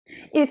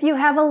If you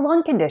have a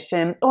lung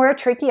condition or a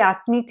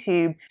tracheostomy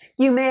tube,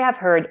 you may have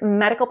heard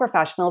medical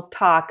professionals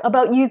talk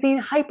about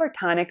using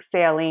hypertonic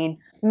saline.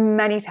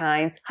 Many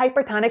times,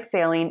 hypertonic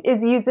saline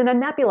is used in a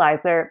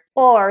nebulizer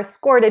or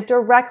squirted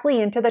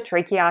directly into the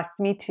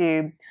tracheostomy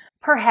tube.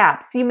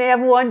 Perhaps you may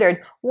have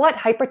wondered what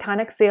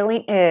hypertonic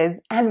saline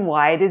is and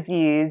why it is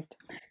used.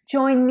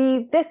 Join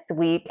me this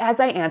week as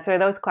I answer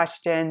those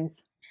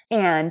questions.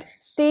 And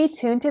stay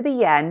tuned to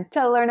the end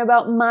to learn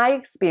about my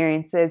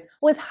experiences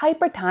with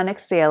hypertonic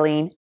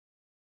saline.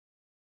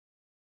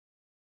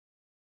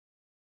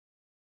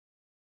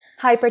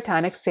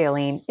 Hypertonic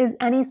saline is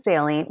any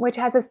saline which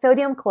has a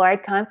sodium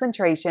chloride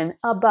concentration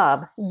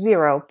above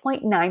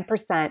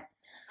 0.9%.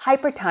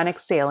 Hypertonic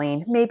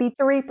saline may be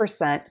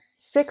 3%,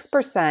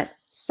 6%,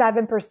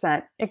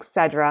 7%,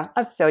 etc.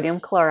 of sodium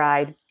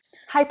chloride.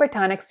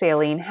 Hypertonic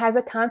saline has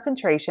a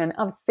concentration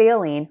of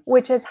saline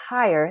which is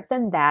higher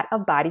than that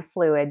of body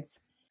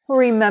fluids.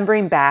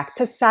 Remembering back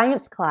to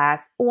science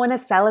class, when a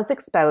cell is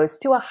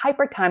exposed to a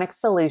hypertonic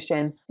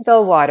solution,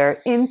 the water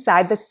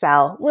inside the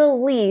cell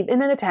will leave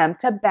in an attempt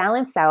to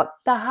balance out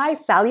the high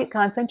solute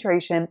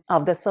concentration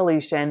of the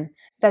solution.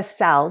 The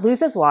cell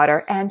loses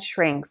water and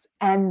shrinks,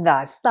 and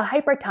thus the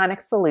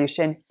hypertonic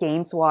solution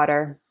gains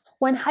water.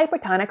 When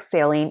hypertonic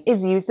saline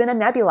is used in a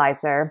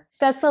nebulizer,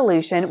 the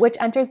solution which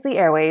enters the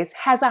airways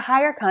has a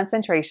higher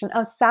concentration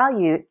of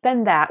solute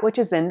than that which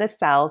is in the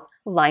cells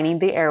lining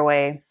the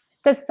airway.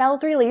 The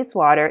cells release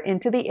water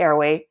into the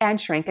airway and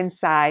shrink in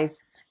size.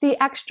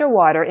 The extra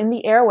water in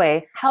the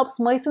airway helps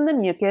moisten the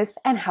mucus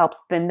and helps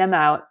thin them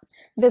out.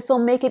 This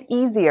will make it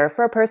easier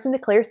for a person to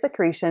clear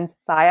secretions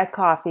via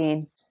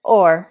coughing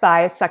or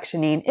via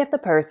suctioning if the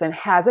person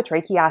has a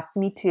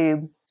tracheostomy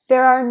tube.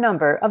 There are a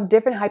number of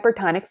different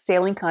hypertonic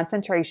saline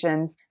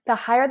concentrations. The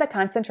higher the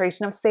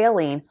concentration of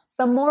saline,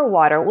 the more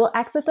water will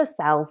exit the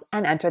cells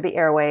and enter the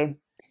airway.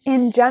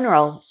 In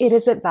general, it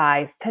is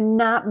advised to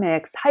not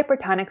mix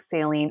hypertonic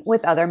saline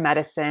with other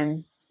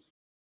medicine.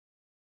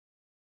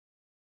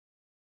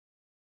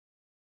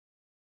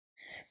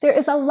 There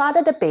is a lot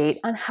of debate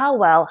on how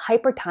well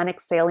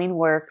hypertonic saline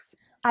works.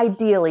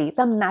 Ideally,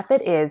 the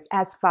method is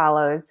as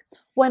follows.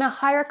 When a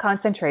higher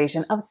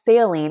concentration of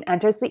saline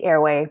enters the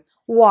airway,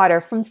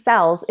 water from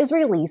cells is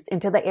released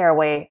into the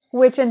airway,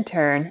 which in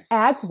turn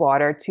adds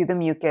water to the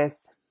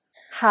mucus.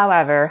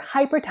 However,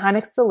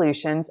 hypertonic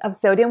solutions of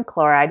sodium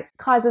chloride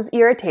causes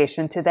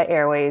irritation to the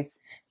airways.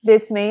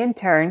 This may in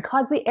turn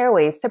cause the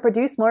airways to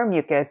produce more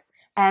mucus,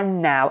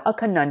 and now a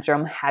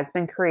conundrum has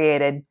been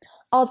created.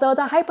 Although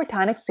the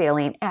hypertonic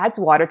saline adds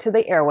water to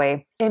the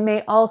airway, it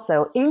may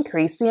also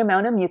increase the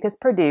amount of mucus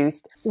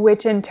produced,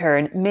 which in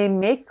turn may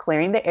make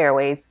clearing the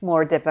airways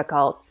more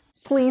difficult.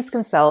 Please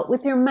consult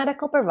with your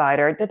medical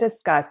provider to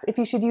discuss if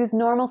you should use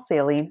normal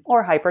saline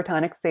or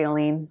hypertonic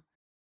saline.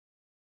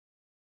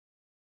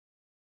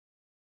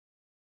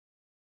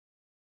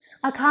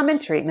 A common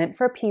treatment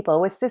for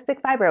people with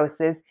cystic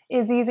fibrosis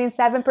is using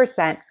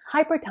 7%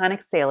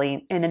 hypertonic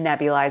saline in a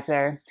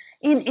nebulizer.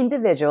 In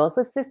individuals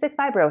with cystic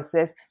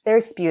fibrosis,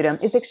 their sputum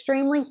is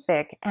extremely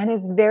thick and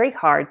is very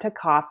hard to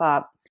cough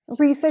up.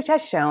 Research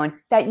has shown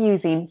that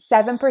using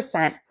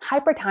 7%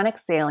 hypertonic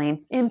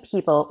saline in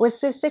people with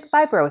cystic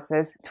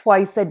fibrosis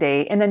twice a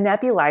day in a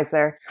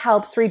nebulizer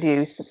helps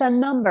reduce the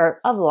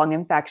number of lung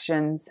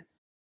infections.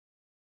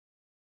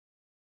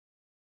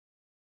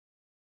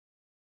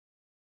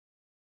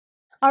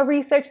 A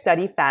research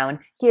study found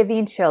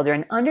giving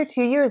children under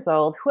 2 years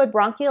old who had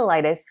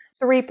bronchiolitis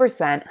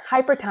 3%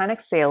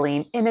 hypertonic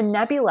saline in a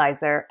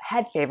nebulizer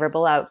had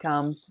favorable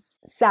outcomes.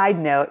 Side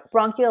note,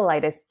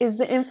 bronchiolitis is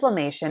the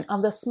inflammation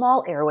of the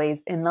small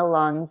airways in the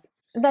lungs.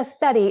 The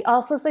study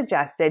also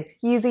suggested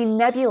using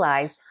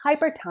nebulized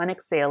hypertonic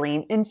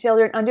saline in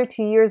children under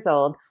 2 years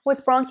old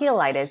with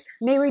bronchiolitis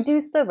may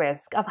reduce the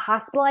risk of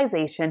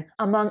hospitalization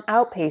among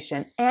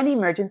outpatient and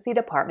emergency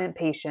department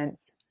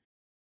patients.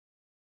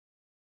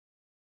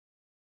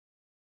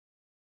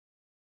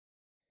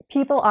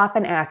 People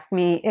often ask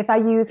me if I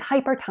use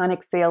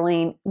hypertonic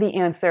saline. The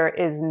answer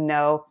is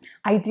no.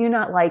 I do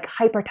not like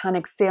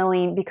hypertonic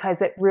saline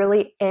because it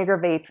really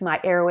aggravates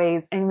my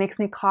airways and makes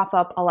me cough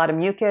up a lot of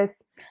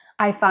mucus.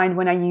 I find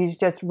when I use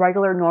just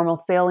regular normal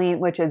saline,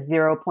 which is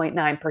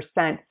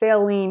 0.9%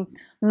 saline,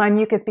 my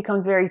mucus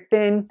becomes very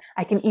thin.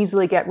 I can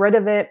easily get rid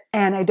of it,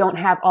 and I don't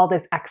have all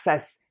this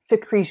excess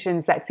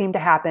secretions that seem to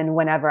happen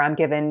whenever I'm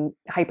given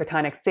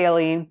hypertonic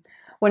saline.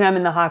 When I'm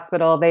in the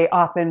hospital, they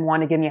often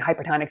want to give me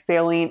hypertonic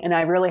saline, and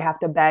I really have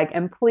to beg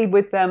and plead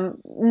with them,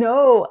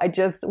 no, I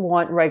just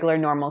want regular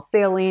normal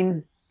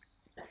saline.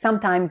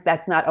 Sometimes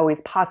that's not always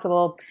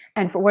possible,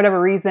 and for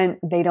whatever reason,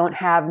 they don't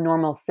have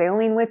normal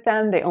saline with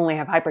them. They only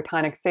have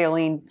hypertonic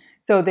saline,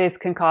 so this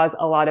can cause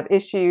a lot of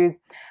issues.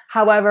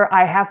 However,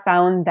 I have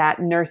found that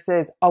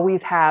nurses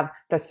always have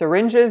the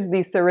syringes,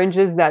 these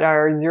syringes that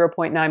are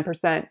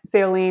 0.9%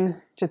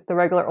 saline, just the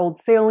regular old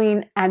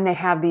saline, and they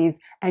have these,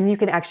 and you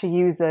can actually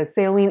use the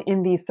saline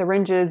in these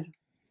syringes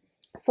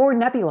For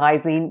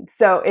nebulizing,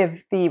 so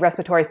if the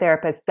respiratory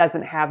therapist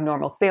doesn't have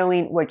normal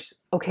saline, which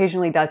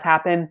occasionally does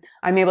happen,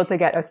 I'm able to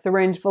get a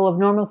syringe full of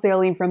normal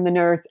saline from the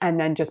nurse and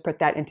then just put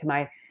that into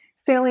my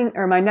saline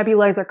or my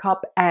nebulizer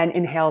cup and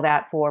inhale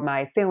that for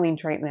my saline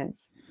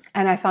treatments.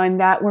 And I find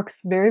that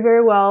works very,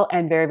 very well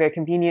and very, very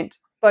convenient.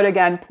 But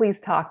again, please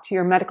talk to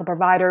your medical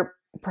provider.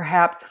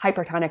 Perhaps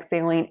hypertonic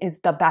saline is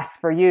the best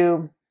for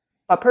you.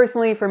 But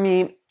personally, for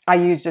me, I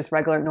use just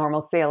regular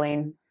normal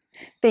saline.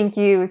 Thank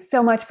you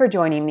so much for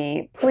joining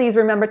me. Please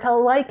remember to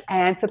like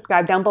and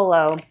subscribe down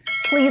below.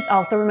 Please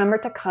also remember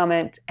to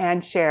comment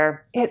and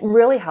share. It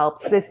really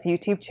helps this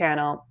YouTube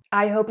channel.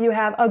 I hope you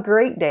have a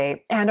great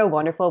day and a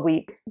wonderful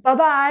week.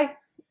 Bye-bye.